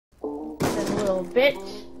little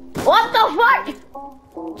bitch. What the fuck?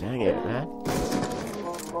 Dang it, man.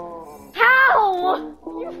 How?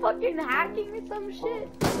 You fucking hacking or some shit?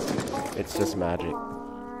 It's just magic.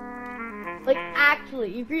 Like,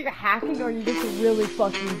 actually, if you're hacking or you're just really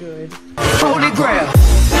fucking good. Holy Grail!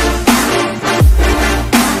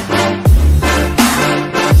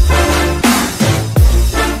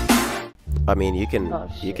 I mean, you can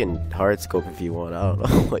hard scope if you want. I don't know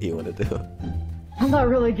what you want to do. I'm not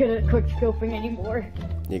really good at quick scoping anymore.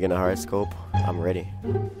 You're gonna hard scope? I'm ready.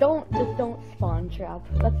 Just don't spawn trap.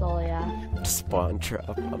 That's all I ask. Spawn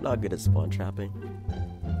trap? I'm not good at spawn trapping.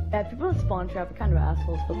 Yeah, people that spawn trap are kind of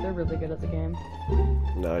assholes, but they're really good at the game.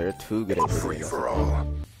 No, you're too good at Free for all.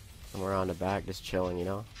 I'm around the back, just chilling, you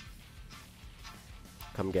know?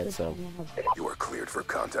 Come get some. You are cleared for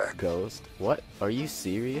contact. Ghost? What? Are you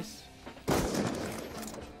serious?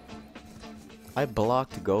 I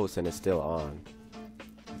blocked Ghost and it's still on.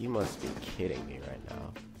 You must be kidding me right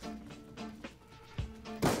now.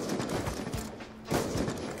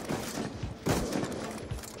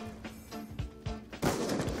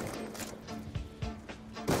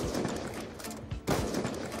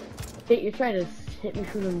 You're trying to hit me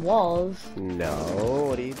through the walls. No,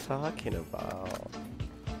 what are you talking about?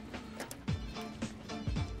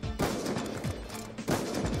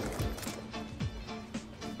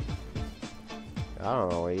 I don't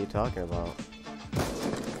know what you're talking about.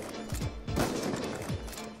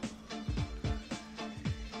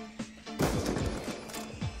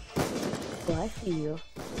 Oh, I see you.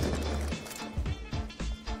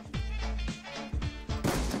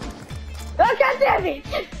 Oh, God damn it!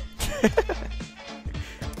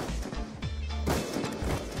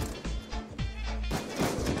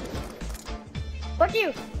 Fuck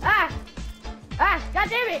you! Ah! Ah! God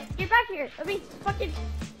damn it! Get back here! Let me fucking...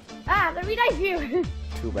 Ah! Let me knife you!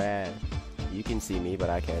 Too bad. You can see me, but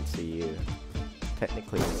I can't see you.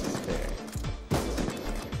 Technically, this is fair.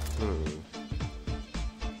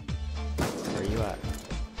 Where you at?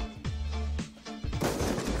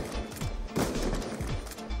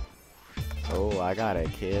 Oh, I got a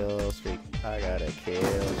kill streak. I got a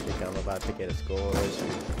kill streak. I'm about to get a score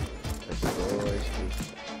streak. A score streak.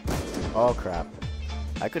 Oh crap.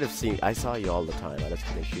 I could have seen. I saw you all the time. I just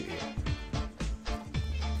couldn't shoot you.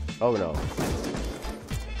 Oh no.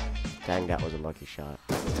 Dang, that was a lucky shot.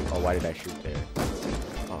 Oh, why did I shoot there?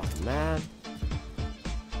 Oh man.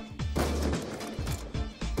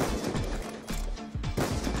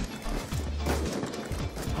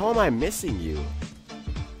 How am I missing you?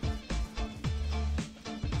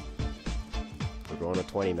 We're going to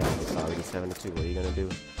 20, man. It's already 7-2. What are you gonna do?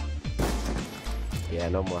 Yeah,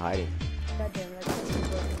 no more hiding. God damn it,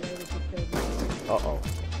 Uh-oh.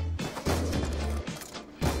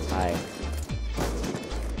 Hi.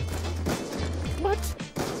 What?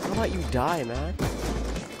 How about you die, man?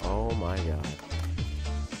 Oh my god.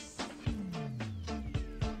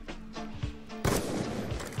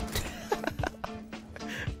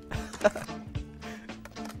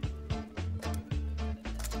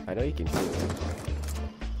 I know you can see me.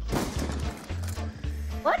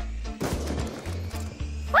 What?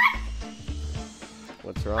 What?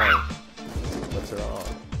 What's wrong? What's wrong?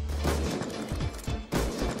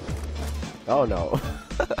 Oh no.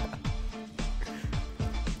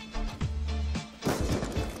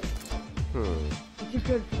 You're too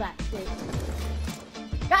good for that shit.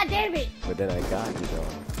 God damn it! But then I got you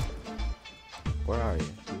though. Where are you?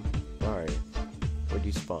 Where are you? Where'd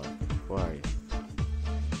you spawn? Where are you?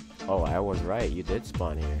 Oh, I was right. You did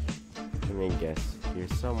spawn here. Let me guess. You're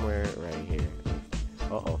somewhere right here.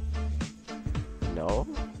 Uh-oh. No?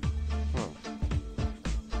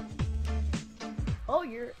 Oh,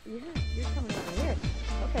 you're coming over here.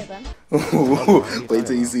 Okay then. Wait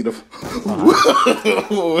till you see the.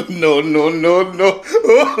 No, no, no, no.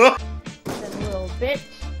 That little bitch.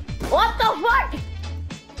 What the fuck?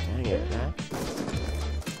 Dang it, man.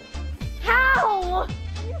 How?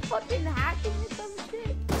 You fucking hacking or some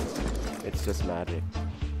shit? It's just magic.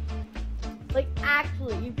 Like,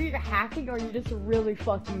 actually, if you're hacking or you're just really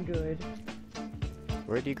fucking good.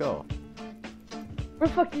 Where'd you go? Where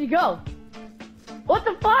the fuck did you go? What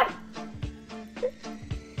the fuck?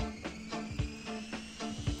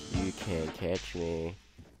 You can't catch me.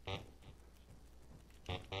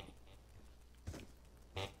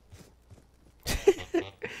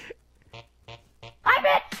 I'm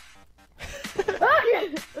it!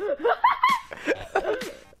 Okay. What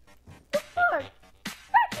the fuck?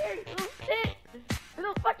 Back here, you little shit! You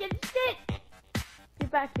little fucking shit! Get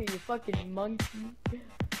back here, you fucking monkey.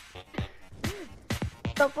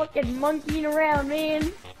 Stop fucking monkeying around, man.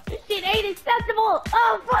 This shit ain't acceptable!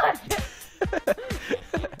 Oh, fuck!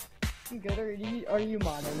 good or are you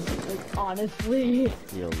modding? Like, honestly.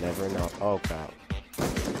 You'll never know. Oh crap.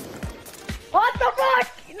 What the fuck?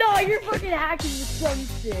 No, you're fucking hacking with some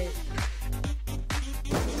shit.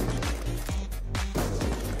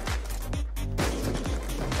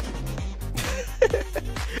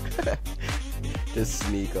 Just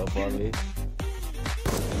sneak up on me.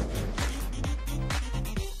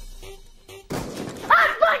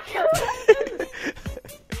 Ah, fuck you!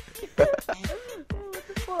 What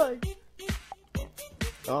the fuck?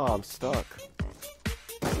 Oh, I'm stuck.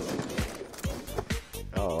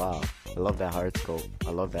 Oh wow. I love that hard scope.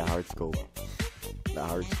 I love that hard scope. That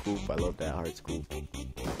hard scoop. I love that hard scoop.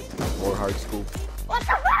 More hard scoop. What the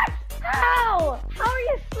fuck? How? How are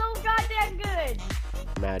you so goddamn good?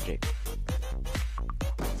 Magic.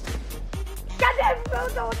 Goddamn, bro,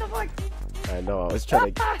 what the fuck? I know. I was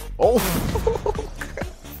trying to. Oh.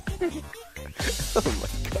 Oh my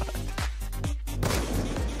god.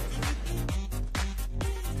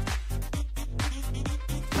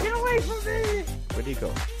 Get away from me! Where'd he go?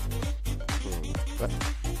 What?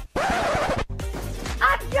 Ah,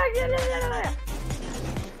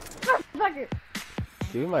 fuck you!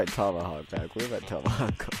 Give me my tomahawk back. Where'd my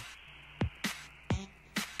tomahawk go?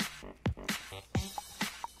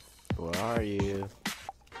 Where are you?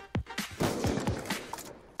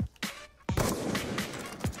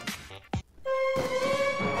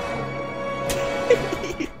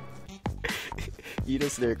 You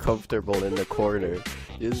just there comfortable in the corner.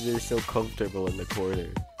 You just there so comfortable in the corner.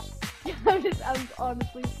 I'm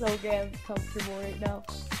honestly so damn comfortable right now.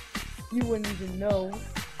 You wouldn't even know.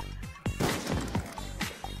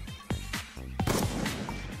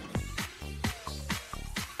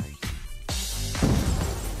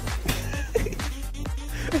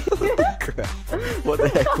 Crap. What the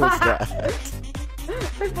heck was that?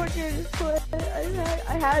 I fucking quit.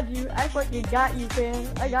 I had you. I fucking got you, fam.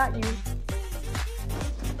 I got you.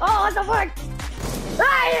 Oh, what the fuck?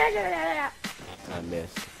 I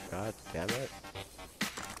missed. God damn it.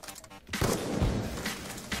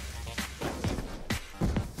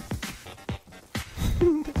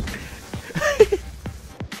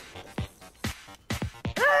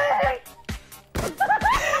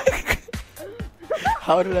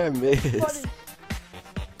 How did I miss?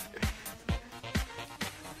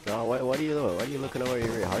 No, what are you doing? What are you looking over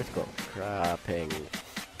your hard scope? Crapping.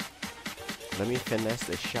 Let me finesse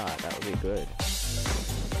the shot. That would be good.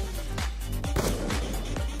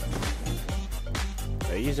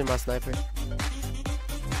 Are you using my sniper?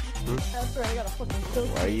 That's right, I got a fucking kill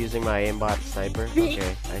streak. Are you using my aimbot sniper?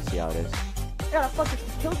 Okay, I see how it is. I got a fucking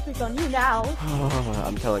kill streak on you now.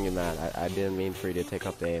 I'm telling you, man, I didn't mean for you to take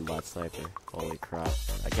up the aimbot sniper. Holy crap.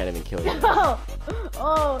 I can't even kill you.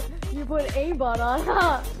 Oh, you put aimbot on,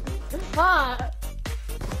 huh? Huh?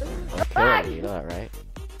 I'm killing you, you know that, right?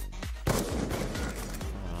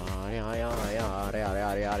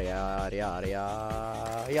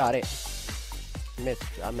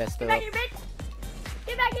 I messed Get up. back here, bitch!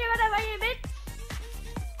 Get back here, motherfucker, bitch!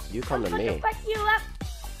 You come to I'm me. gonna fuck you up!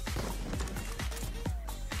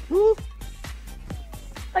 Woo.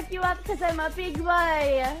 Fuck you up because I'm a big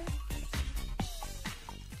boy!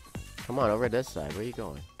 Come on, over this side. Where you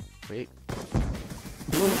going? Where you...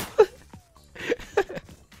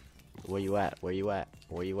 Where you at? Where you at?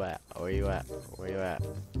 Where you at? Where you at? Where you at?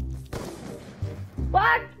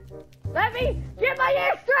 What? Let me get my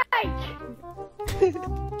airstrike!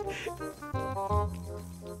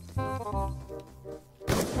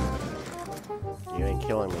 You ain't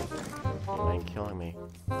killing me. You ain't killing me.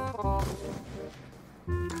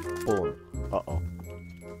 Boom. Uh-oh.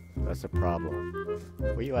 That's a problem.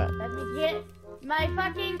 Where you at? Let me get my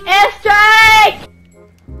fucking airstrike!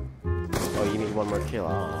 Oh, you need one more kill.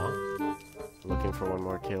 Aww. Looking for one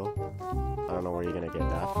more kill? I don't know where you're gonna get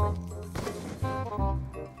that from.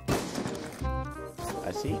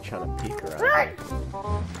 I see you trying to peek around me.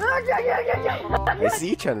 I see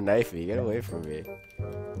you trying to knife me. Get away from me.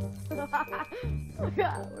 Oh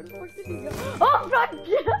god, where the fuck did he go? Oh fuck!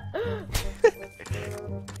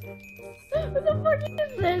 What the fuck is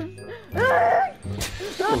this?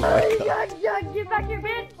 Oh my god, get back here,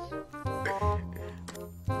 bitch!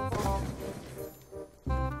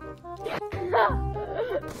 No!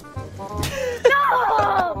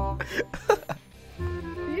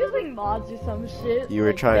 You're using mods or some shit. You were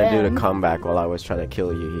like, trying to do damn. the comeback while I was trying to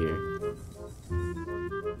kill you here.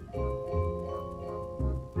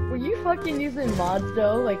 Were you fucking using mods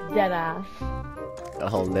though? Like dead ass.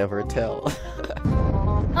 I'll never tell.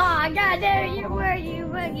 Aw, god damn it, you were,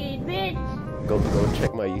 you fucking bitch! Go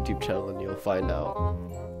check my YouTube channel and you'll find out.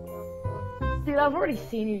 Dude, I've already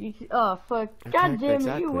seen your YouTube. Oh fuck. God damn it,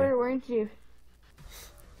 exactly. you were, weren't you?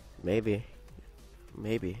 Maybe.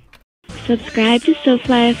 Maybe. Subscribe to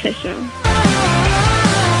SoFly Official.